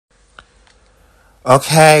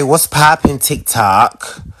Okay, what's poppin'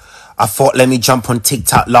 TikTok? I thought let me jump on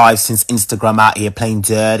TikTok live since Instagram out here playing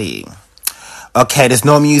dirty. Okay, there's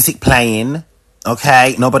no music playing.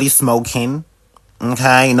 Okay, nobody's smoking.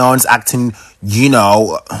 Okay, no one's acting, you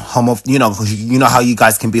know how you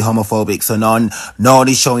guys can be homophobic. So no one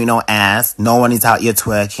is showing no ass. No one is out here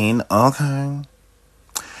twerking. Okay.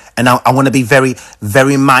 And I want to be very,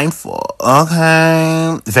 very mindful.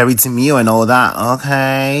 Okay. Very demure and all that.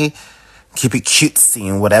 Okay. Keep it cutesy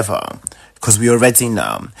and whatever. Because we already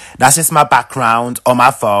know. That's just my background on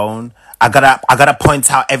my phone. I gotta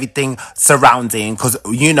point out everything surrounding because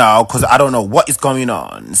I don't know what is going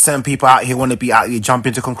on. Certain people out here want to be out here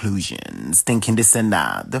jumping to conclusions, thinking this and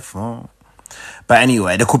that. The fuck. But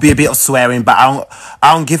anyway, there could be a bit of swearing, but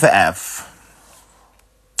I don't give a F.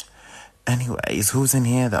 Anyways, who's in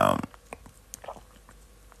here though?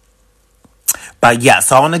 But yeah,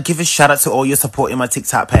 so I want to give a shout out to all your support in my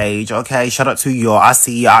TikTok page, okay? Shout out to you. I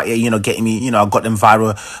see you out here, getting me, I got them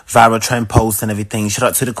viral trend posts and everything. Shout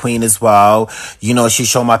out to the Queen as well. She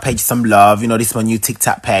showed my page some love. This is my new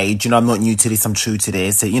TikTok page. I'm not new to this, I'm true to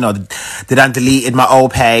this. They done deleted my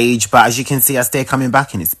old page, but as you can see, I stay coming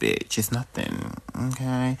back in this bitch. It's nothing,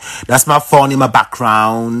 okay? That's my phone in my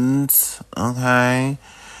background, okay?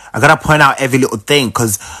 I gotta point out every little thing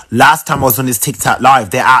because last time I was on this TikTok live,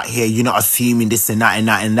 they're out here, assuming this and that and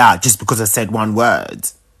that and that just because I said one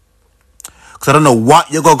word. Because I don't know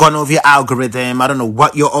what you got going on with your algorithm. I don't know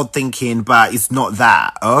what you're all thinking, but it's not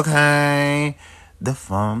that, okay? The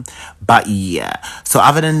fun. But yeah. So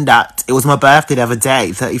other than that, it was my birthday the other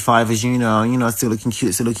day, 35 as you know, still looking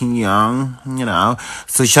cute, still looking young,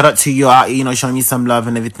 So shout out to you out here, showing me some love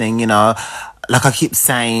and everything, Like I keep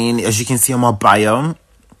saying, as you can see on my bio,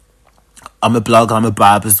 I'm a blogger, I'm a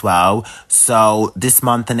barb as well. So this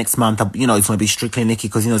month and next month, it's going to be strictly Nicki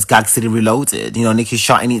because, it's Gag City Reloaded. Nicki's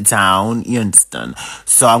shutting it down, you understand?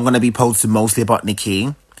 So I'm going to be posting mostly about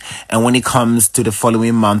Nicki. And when it comes to the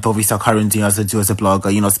following month, obviously I'll currently do as a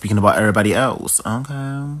blogger, speaking about everybody else.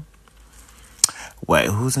 Okay. Wait,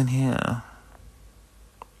 who's in here?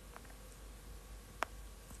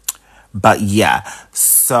 But yeah,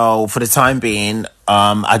 so for the time being,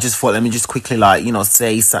 I just thought let me just quickly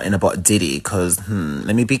say something about Diddy because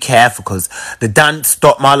let me be careful because the dance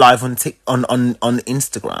stopped my life on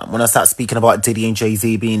Instagram when I start speaking about Diddy and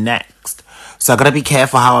JayZ being next. So I gotta be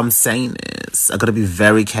careful how I'm saying this. I gotta be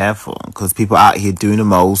very careful because people out here doing the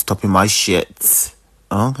most, stopping my shit.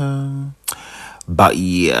 Okay, but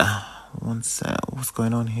yeah, one sec, what's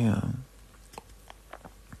going on here?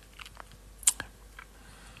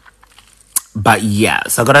 But yeah,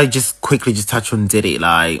 so I gotta just quickly touch on Diddy,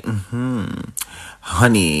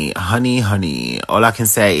 honey. All I can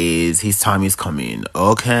say is his time is coming,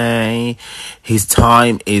 okay? His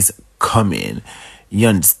time is coming. You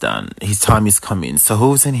understand? His time is coming. So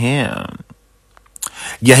who's in here?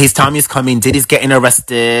 Yeah, his time is coming. Diddy's getting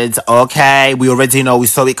arrested, okay? We already know, we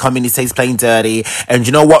saw it coming. He says playing dirty. And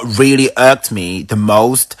you know what really irked me the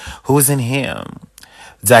most? Who's in here?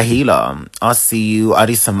 Zahila, I see you.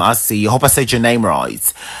 Arisam, I see you. Hope I said your name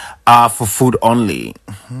right. For food only.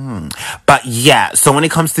 But yeah, so when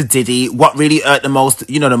it comes to Diddy, what really hurt the most,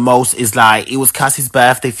 is it was Cassie's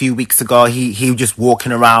birthday a few weeks ago. He was just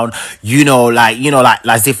walking around, as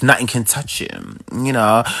if nothing can touch him,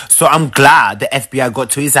 So I'm glad the FBI got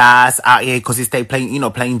to his ass out here because he stayed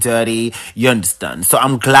playing dirty. You understand? So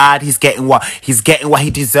I'm glad he's getting what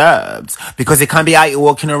he deserves because he can't be out here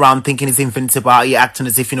walking around thinking he's invincible, out here acting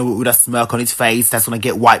as if, with a smirk on his face that's gonna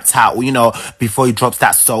get wiped out, before he drops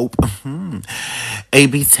that soap.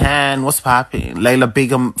 AB10, what's popping? Layla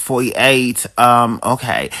Bigum 48.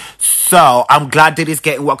 Okay. So I'm glad that he's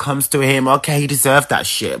getting what comes to him. Okay, he deserved that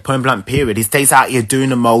shit. Point blank period. He stays out here doing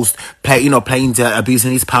the most, playing dirt,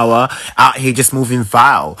 abusing his power, out here just moving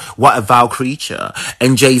vile. What a vile creature.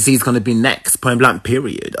 And JayZ's gonna be next. Point blank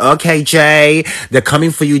period. Okay, Jay, they're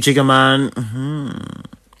coming for you, Jigga Man.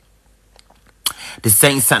 They're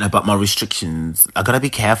saying something about my restrictions. I gotta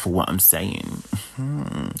be careful what I'm saying.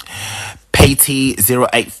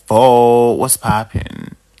 Patey084, what's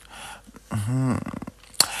poppin'?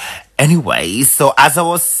 Anyway, so as I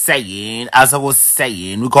was saying,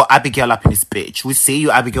 we got Abigail up in this bitch. We see you,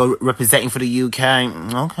 Abigail, representing for the UK.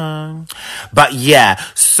 Okay. But yeah,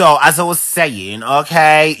 so as I was saying,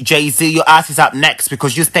 okay, JayZ, your ass is up next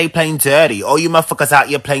because you stay playing dirty. All you motherfuckers out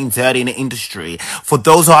here playing dirty in the industry. For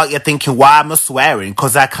those who are out here thinking, why am I swearing?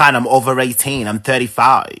 Because I'm over 18. I'm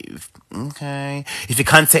 35. Okay. If you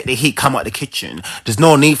can't take the heat, come out the kitchen. There's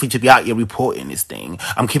no need for you to be out here reporting this thing.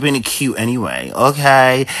 I'm keeping it cute anyway.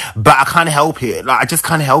 Okay. But I can't help it. Like, I just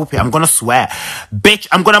can't help it. I'm gonna swear. Bitch,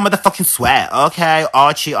 I'm gonna motherfucking swear. Okay.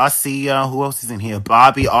 Archie, I see ya. Who else is in here?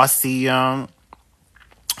 Barbie, I see ya.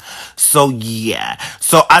 So yeah.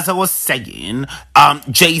 So as I was saying,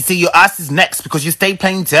 JayZ, your ass is next because you stay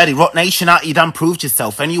playing dirty. Rock Nation out, you done proved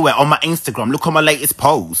yourself anywhere on my Instagram. Look at my latest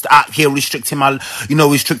post. Out here restricting my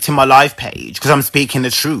live page because I'm speaking the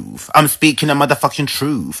truth. I'm speaking the motherfucking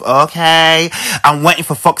truth. Okay. I'm waiting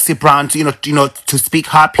for Foxy Brown to to speak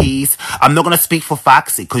her piece. I'm not gonna speak for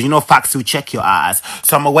Foxy because Foxy will check your ass.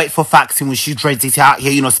 So I'm gonna wait for Foxy when she's ready to out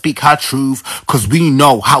here, speak her truth because we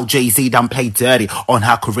know how JayZ done played dirty on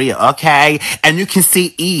her career. Okay, and you can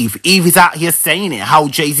see Eve. Eve is out here saying it. How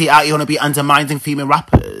JayZ out here wanna be undermining female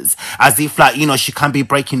rappers, as if she can't be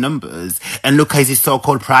breaking numbers. And look at his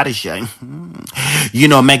so-called protege.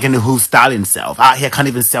 Megan Who style himself out here can't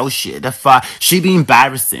even sell shit. The fuck, she be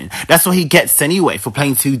embarrassing. That's what he gets anyway for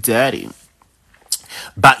playing too dirty.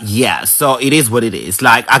 But yeah, so it is what it is.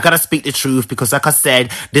 Like, I gotta speak the truth because, like I said,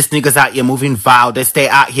 this nigga's out here moving vile. They stay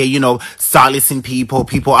out here, silencing people.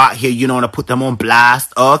 People out here, wanna put them on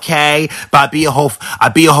blast. Okay, but I be a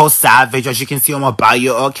whole savage, as you can see on my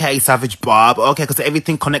bio. Okay, Savage Bob. Okay, because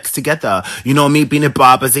everything connects together. Me being a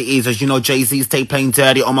Bob as it is, as JayZ stay playing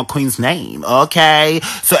dirty on my queen's name. Okay,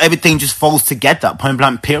 so everything just falls together. Point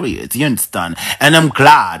blank. Period. You understand? And I'm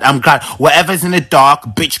glad. Whatever's in the dark,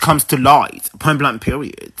 bitch, comes to light. Point blank.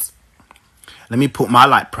 Period. Let me put my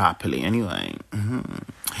light properly anyway.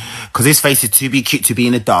 Because his face is too be cute to be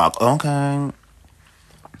in the dark. Okay.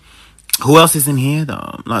 Who else is in here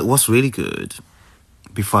though? Like, what's really good?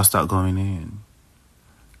 Before I start going in.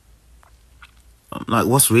 Like,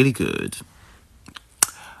 what's really good?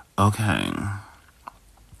 Okay.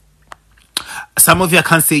 Some of you, I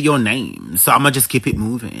can't see your name. So I'm going to just keep it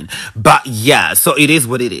moving. But yeah, so it is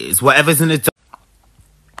what it is. Whatever's in the dark.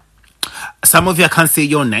 Some of you, I can't see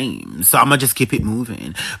your name, so I'm gonna just keep it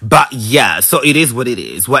moving. But yeah, so it is what it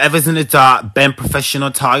is. Whatever's in the dark, Ben Professional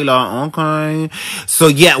Tyler, okay. So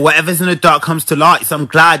yeah, whatever's in the dark comes to light. So I'm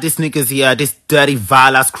glad this nigga's here, this dirty,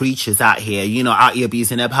 vile-ass creatures out here, out here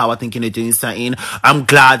abusing their power, thinking they're doing something. I'm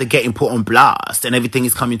glad they're getting put on blast and everything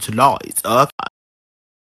is coming to light, okay.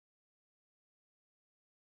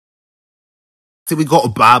 We got a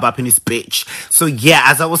barb up in this bitch. So yeah,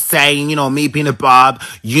 as I was saying, me being a barb,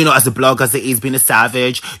 as a blog as it is, being a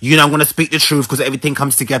savage, I'm gonna speak the truth because everything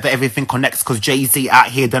comes together, everything connects because JayZ out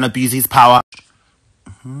here done abuse his power.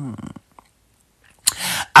 I'm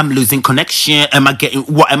losing connection. Am I getting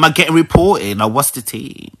reported? Now what's the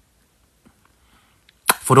tea?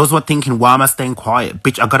 For those who are thinking, why am I staying quiet?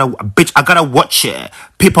 Bitch, I gotta watch it.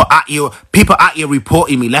 People out here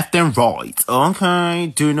reporting me left and right. Okay,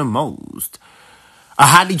 doing the most. I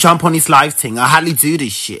hardly jump on this live thing. I hardly do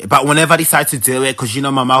this shit. But whenever I decide to do it, because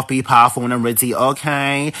my mouth be powerful when I'm ready,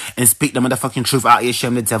 okay? And speak the motherfucking truth out here,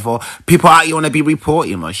 shame the devil. People out here want to be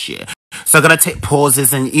reporting my shit. So I gotta take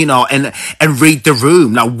pauses and, and read the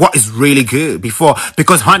room. Like, what is really good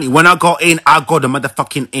because honey, when I go in, I go the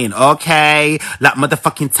motherfucking in, okay? Like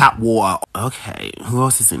motherfucking tap water. Okay, who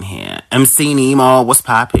else is in here? MC Nemo, what's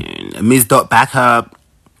poppin'? Ms. Dot back up.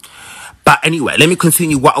 But anyway, let me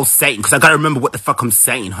continue what I was saying, because I gotta remember what the fuck I'm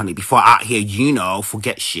saying, honey, before I out here,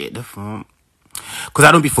 forget shit. Because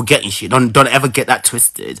I don't be forgetting shit. Don't ever get that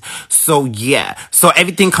twisted. So yeah. So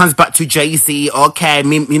everything comes back to JayZ. Okay,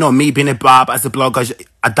 me being a barb as a blogger.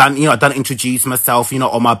 I done introduce myself,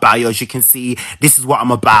 on my bio. As you can see, this is what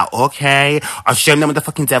I'm about, okay? I've shown them the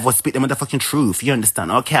fucking devil, speak them the fucking truth, you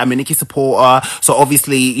understand? Okay, I'm a Nicki supporter, so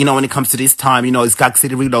obviously, when it comes to this time, it's Gag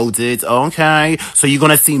City Reloaded, okay? So you're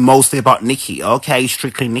gonna see mostly about Nicki, okay?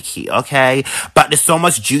 Strictly Nicki, okay? But there's so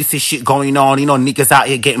much juicy shit going on, niggas out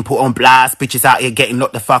here getting put on blast, bitches out here getting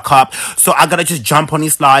locked the fuck up, so I gotta just jump on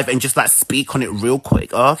this live and just, speak on it real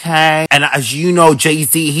quick, okay? And as you know,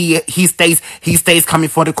 JayZ, he stays coming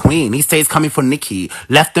for the queen. He stays coming for Nicki,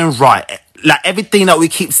 left and right. Like everything that we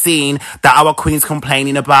keep seeing that our queen's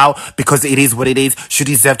complaining about, because it is what it is, she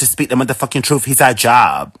deserve to speak the motherfucking truth. It's our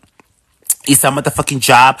job. It's our motherfucking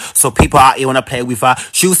job. So people out here wanna play with her,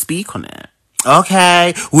 she'll speak on it.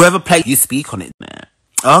 Okay? Whoever plays, you speak on it, man.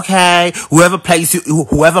 Okay, whoever plays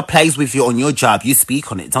with you on your job, you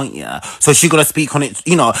speak on it, don't you? So she gonna speak on it,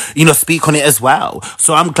 speak on it as well.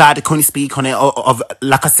 So I'm glad they couldn't speak on it. Of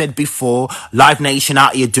like I said before, Live Nation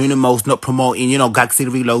out here doing the most, not promoting, Gag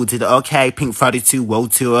City Reloaded. Okay, Pink 32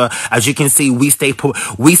 World Tour. As you can see, we stay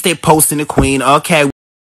posting the queen. Okay.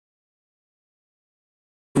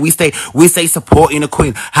 We stay supporting the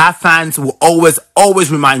queen. Her fans will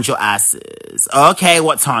always remind your asses. is. Okay,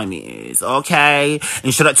 what time it is. Okay.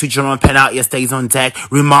 And shout out to Jerome Penn out here, stays on deck,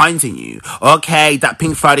 reminding you, okay, that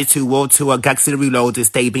Pink Friday 2 World Tour, Gag City Reloaded,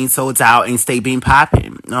 stay being sold out and stay being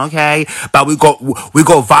popping. Okay. But we got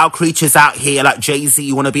vile creatures out here like Jay Z.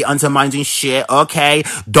 You wanna be undermining shit, okay?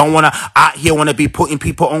 Don't wanna out here wanna be putting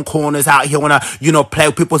people on corners, out here wanna, play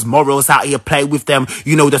with people's morals, out here play with them,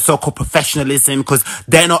 the so-called professionalism, because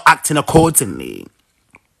they're not acting accordingly.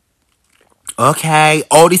 Okay,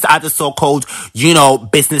 all these other so-called,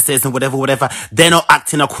 businesses and whatever, they're not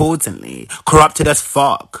acting accordingly. Corrupted as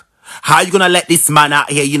fuck. How are you gonna let this man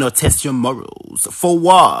out here, test your morals? For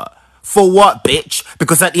what? For what, bitch?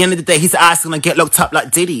 Because at the end of the day, his ass gonna get locked up like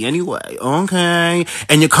Diddy anyway, okay?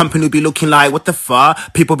 And your company will be looking like, what the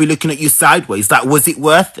fuck? People be looking at you sideways, like, was it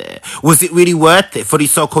worth it? Was it really worth it for the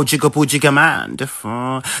so-called jigga man? The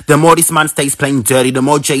fuck? The more this man stays playing dirty, the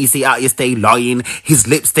more Jay Z out here stay lying, his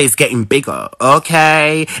lip stays getting bigger,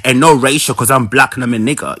 okay? And no racial, cause I'm black and I'm a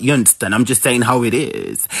nigga, you understand? I'm just saying how it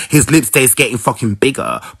is. His lip stays getting fucking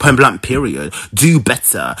bigger, point blank period. Do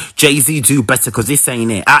better. Jay Z, do better, cause this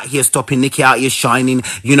ain't it. Out here stopping Nicki out here shining,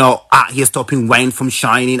 out here stopping Wayne from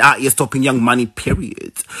shining, out here stopping Young Money,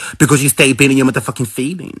 period. Because you stay being in your motherfucking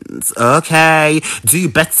feelings, okay? Do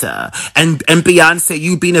better. And Beyonce,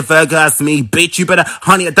 you being a Virgo as me, bitch, you better,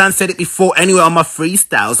 honey, I done said it before anyway on my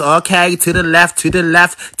freestyles, okay? To the left,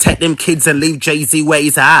 take them kids and leave Jay-Z where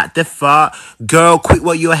he's at, the fuck? Girl, quit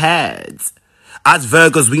where your head. As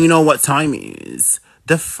Virgos, we know what time it is,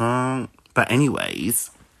 the fuck? But anyways,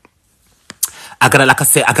 I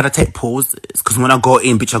gotta take pauses. Because when I go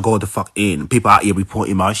in, bitch, I go the fuck in. People out here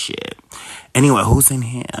reporting my shit. Anyway, who's in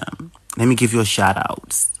here? Let me give you a shout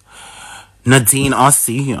out. Nadine, I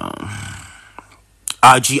see you.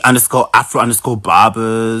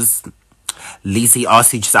 RG_Afro_Barbers. Lizzie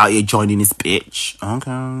RC just out here joining this bitch.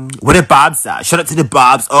 Okay. Where the Barbs at? Shout out to the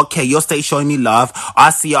Barbs. Okay, you'll stay showing me love. I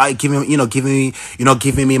see you giving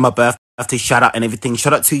me my birthday shout out and everything.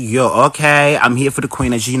 Shout out to you, okay? I'm here for the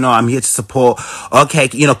queen, as you know. I'm here to support, okay?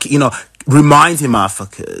 Reminding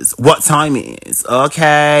motherfuckers what time it is,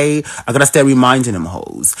 okay? I gotta stay reminding them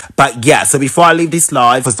hoes. But yeah, so before I leave this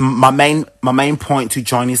live, because my main point to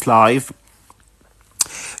join this live,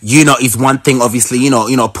 is one thing, obviously,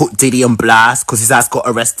 put Diddy on blast, because his ass got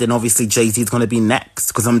arrested, and obviously Jay-Z's gonna be next,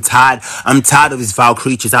 because I'm tired of his vile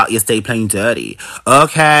creatures out here stay playing dirty,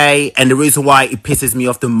 okay? And the reason why it pisses me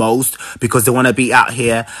off the most, because they wanna be out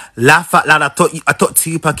here, laugh out loud, I thought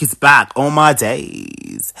Tupac is back, all my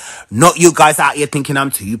days. Not you guys out here thinking I'm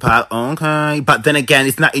Tupac, okay? But then again,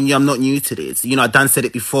 it's not in you, I'm not new to this, I done said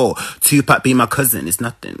it before, Tupac being my cousin, it's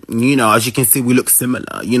nothing, as you can see, we look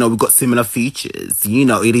similar, we've got similar features,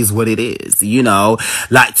 it is what it is,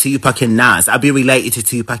 like Tupac and Nas. I'll be related to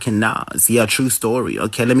Tupac and Nas. Yeah, true story.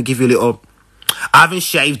 Okay, let me give you a little. I haven't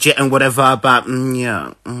shaved yet and whatever, but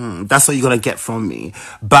that's all you're gonna get from me.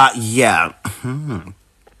 But yeah.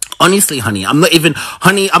 Honestly, honey, I'm not even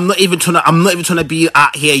trying to be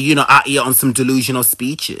out here, out here on some delusional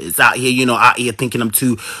speeches, out here, out here thinking I'm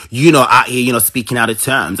too, out here, speaking out of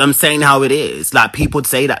terms. I'm saying how it is. Like, people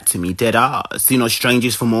say that to me, dead ass,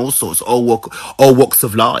 strangers from all sorts, all walks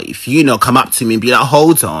of life, come up to me and be like,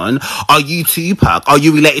 hold on, are you Tupac? Are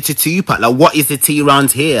you related to Tupac? Like, what is the tea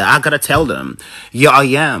around here? I gotta tell them, yeah, I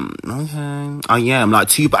am. Okay, I am. Like,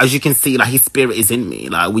 Tupac, as you can see, like, his spirit is in me.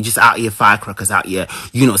 Like, we just out here firecrackers out here,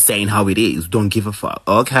 saying how it is. Don't give a fuck.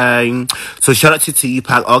 Okay. So shout out to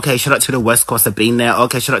Tupac. Okay. Shout out to the West Coast. I've been there.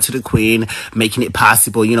 Okay. Shout out to the Queen, making it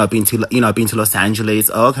possible. I've been to Los Angeles.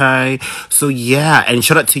 Okay. So yeah. And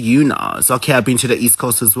shout out to you, Nas. Okay. I've been to the East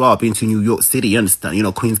Coast as well. I've been to New York City. You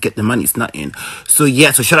understand? Queens get the money. It's nothing. So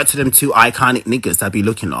yeah. So shout out to them two iconic niggas that be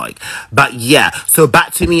looking like. But yeah. So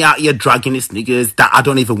back to me out here dragging this niggas that I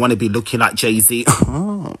don't even want to be looking like Jay-Z.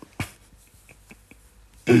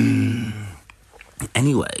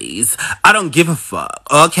 Anyways, I don't give a fuck,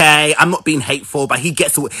 okay? I'm not being hateful, but he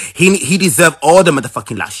deserved all the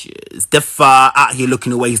motherfucking lashes. The fuck, out here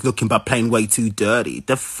looking the way he's looking, but playing way too dirty.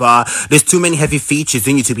 The fuck, there's too many heavy features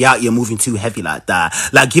in you to be out here moving too heavy like that.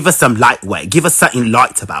 Like, give us some lightweight, give us something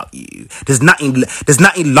light about you. There's nothing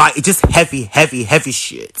light, it's just heavy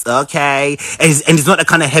shit, okay? And it's not the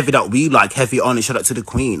kind of heavy that we like, heavy on it, shout out to the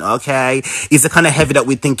Queen, okay? It's the kind of heavy that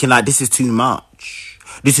we're thinking like, this is too much.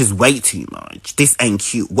 This is way too much. This ain't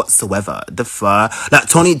cute whatsoever. The fuck? Like,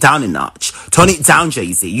 tone it down a notch. Tone it down,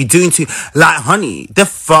 Jay-Z. You doing too... Like, honey, the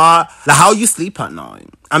fuck? Like, how you sleep at night?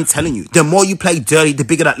 I'm telling you, the more you play dirty, the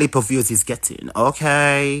bigger that lip of yours is getting.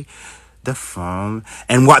 Okay? The fuck?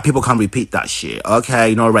 And white people can't repeat that shit.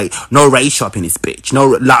 Okay? No race shop in this bitch. No...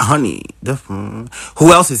 Like, honey. The fuck?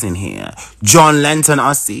 Who else is in here? John Lenton,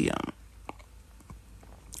 I see him.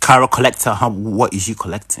 Cara collector, what is you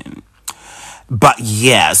collecting? But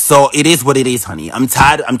yeah, so it is what it is, honey. I'm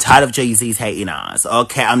tired of Jay-Z's hating ass.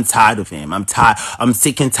 Okay, I'm tired of him. I'm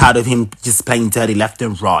sick and tired of him just playing dirty left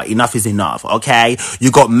and right. Enough is enough, okay? You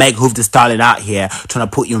got Meg Hoof the Stallion out here trying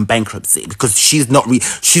to put you in bankruptcy because she's not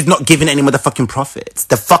giving any motherfucking profits.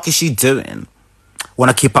 The fuck is she doing?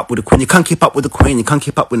 Wanna keep up with the queen? You can't keep up with the queen. You can't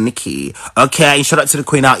keep up with Nicki. Okay, and shout out to the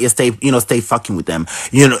queen out here. Stay fucking with them.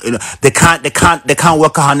 They can't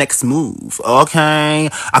work out her next move. Okay,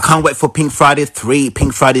 I can't wait for Pink Friday 3,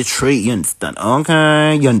 Pink Friday 3. You understand?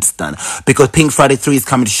 Okay, you understand? Because Pink Friday 3 is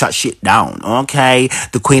coming to shut shit down. Okay,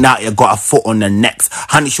 the queen out here got a foot on the necks.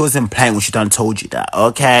 Honey, she wasn't playing when she done told you that.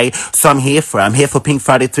 Okay, so I'm here for it. I'm here for Pink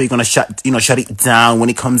Friday 3. Gonna shut it down when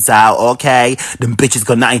it comes out. Okay, them bitches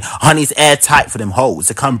got nothing. Honey's airtight for them hoes.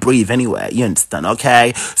 They can't breathe anywhere. You understand?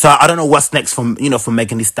 Okay, so I don't know what's next from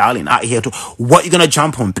Megan Thee Stallion out here. What you gonna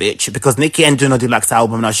jump on, bitch? Because Nicki ain't doing a deluxe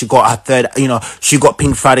album now. She got her third. She got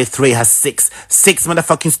Pink Friday 3. Her six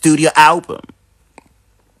motherfucking studio album.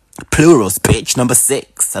 Plurals, bitch. Number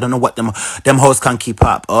 6. I don't know what them hoes can't keep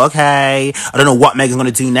up. Okay, I don't know what Megan's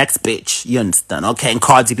gonna do next, bitch. You understand? Okay, and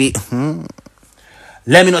Cardi B.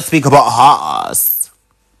 Let me not speak about her ass.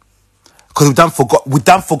 Because we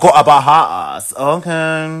done forgot about her ass.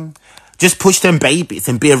 Okay. Just push them babies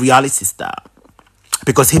and be a reality star.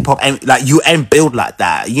 Because hip hop ain't like you ain't built like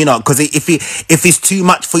that, because if it's too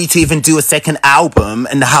much for you to even do a second album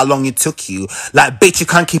and how long it took you, like bitch, you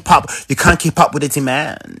can't keep up with the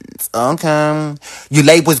demands. Okay, your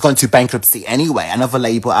label's gone to bankruptcy anyway. Another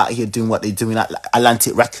label out here doing what they're doing, like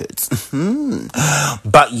Atlantic Records.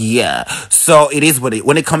 But yeah, so it is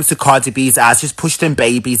when it comes to Cardi B's ass, just push them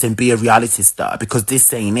babies and be a reality star, because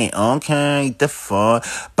this ain't it. Okay, the fuck.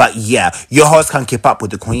 But yeah, your hoes can't keep up with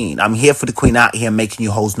the queen. I'm here for the queen out here making you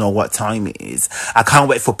hoes know what time it is. I can't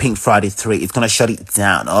wait for Pink Friday 3. It's gonna shut it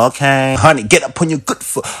down, okay? Honey, get up on your good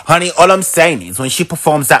foot. Honey, all I'm saying is when she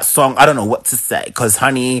performs that song, I don't know what to say. Because,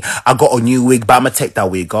 honey, I got a new wig, but I'm gonna take that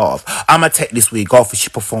wig off. I'm gonna take this wig off if she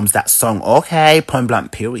performs that song, okay? Point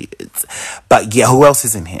blank period. But yeah, who else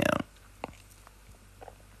is in here?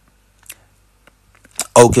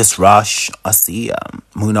 August Rush, I see ya.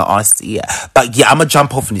 Muna, I see ya. But yeah, I'ma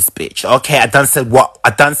jump off in this bitch. Okay, I done said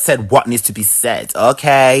what needs to be said.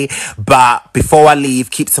 Okay, but before I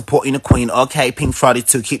leave, keep supporting the queen. Okay, Pink Friday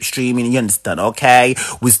 2, keep streaming. You understand? Okay,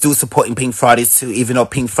 we're still supporting Pink Friday 2, even though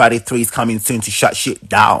Pink Friday 3 is coming soon to shut shit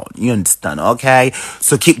down. You understand? Okay,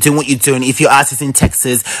 so keep doing what you're doing. If your ass is in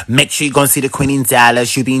Texas, make sure you go and see the queen in Dallas.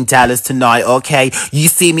 She'll be in Dallas tonight. Okay, you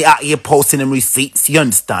see me out here posting them receipts. You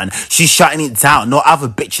understand? She's shutting it down. No other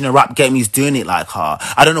bitch in the rap game is doing it like her.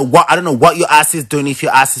 I don't know what your ass is doing if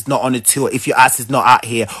your ass is not on the tour, if your ass is not out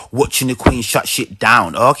here watching the queen shut shit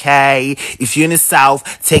down. Okay, if you're in the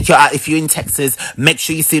South, take your out. If you're in Texas, make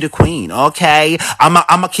sure you see the queen. Okay,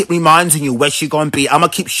 I'ma keep reminding you where she gonna be. I'ma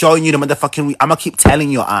keep showing you the motherfucking. I'ma keep telling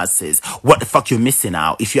your asses what the fuck you're missing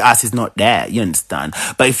out if your ass is not there. You understand?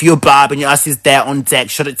 But if you're Bob and your ass is there on deck,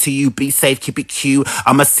 shout it to you. Be safe, keep it cute.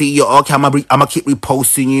 I'ma see you. Okay, I'ma keep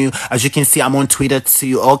reposting you. As you can see, I'm on Twitter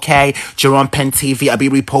too. Okay, Jerome Penn TV. I'll be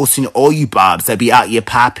reposting all you bobs that be out here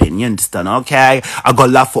popping. You understand? Okay, I got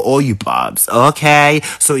love for all you bobs. Okay,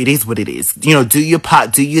 so it is what it is. Do your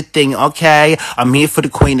part, do your thing. Okay, I'm here for the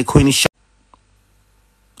queen. The queen is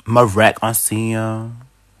Marek, I see ya.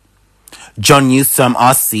 John Newsom,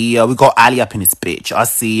 I see ya. We got Ali up in this bitch. I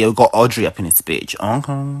see ya. We got Audrey up in this bitch.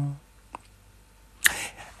 Okay.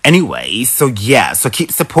 Anyway, so yeah, so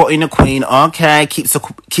keep supporting the queen, okay? Keep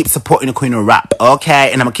supporting the queen of rap,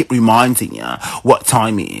 okay? And I'm gonna keep reminding you what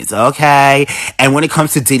time it is, okay? And when it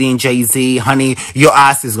comes to Diddy and Jay Z, honey, your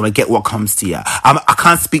ass is gonna get what comes to you. I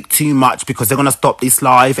can't speak too much because they're gonna stop this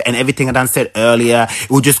live, and everything I done said earlier, it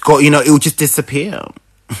will just go, it will just disappear.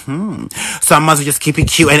 So I might as well just keep it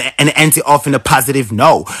cute and end it off in a positive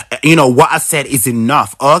note. What I said is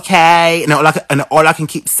enough, okay? And all I can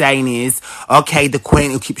keep saying is, okay, the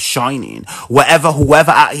queen will keep shining.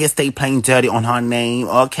 Whoever out here stay playing dirty on her name,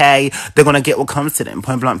 okay, they're gonna get what comes to them,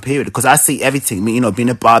 point blank period. Because I see everything, being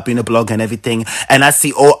a bar, being a blogger and everything, and I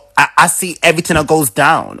see everything that goes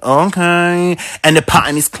down, okay? And the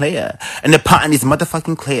pattern is clear. And the pattern is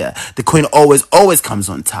motherfucking clear. The queen always comes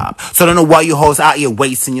on top. So I don't know why you hoes out here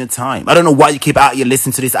wasting your time. I don't know why you keep out here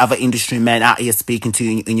listening to this other industry man out here speaking to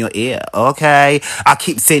you in your ear, okay? I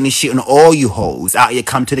keep saying this shit on all you hoes out here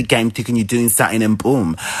come to the game thinking you're doing something and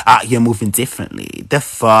boom, out here moving differently. The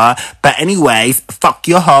fuck? But anyways, fuck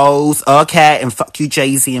your hoes, okay? And fuck you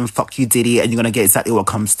Jay Z and fuck you Diddy, and you're gonna get exactly what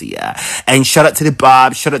comes to you. And shout out to the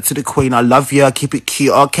Bob, shout out out to the queen. I love you. Keep it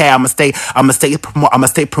cute. Okay, I'ma stay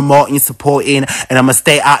promoting, supporting, and I'ma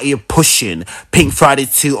stay out here pushing. Pink Friday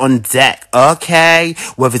 2 on deck. Okay,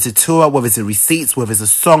 whether it's a tour, whether it's a receipts, whether it's a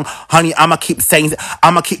song, honey, I'ma keep saying,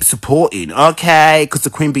 I'ma keep supporting. Okay, because the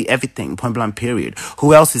queen beat everything. Point blank. Period.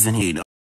 Who else is in here?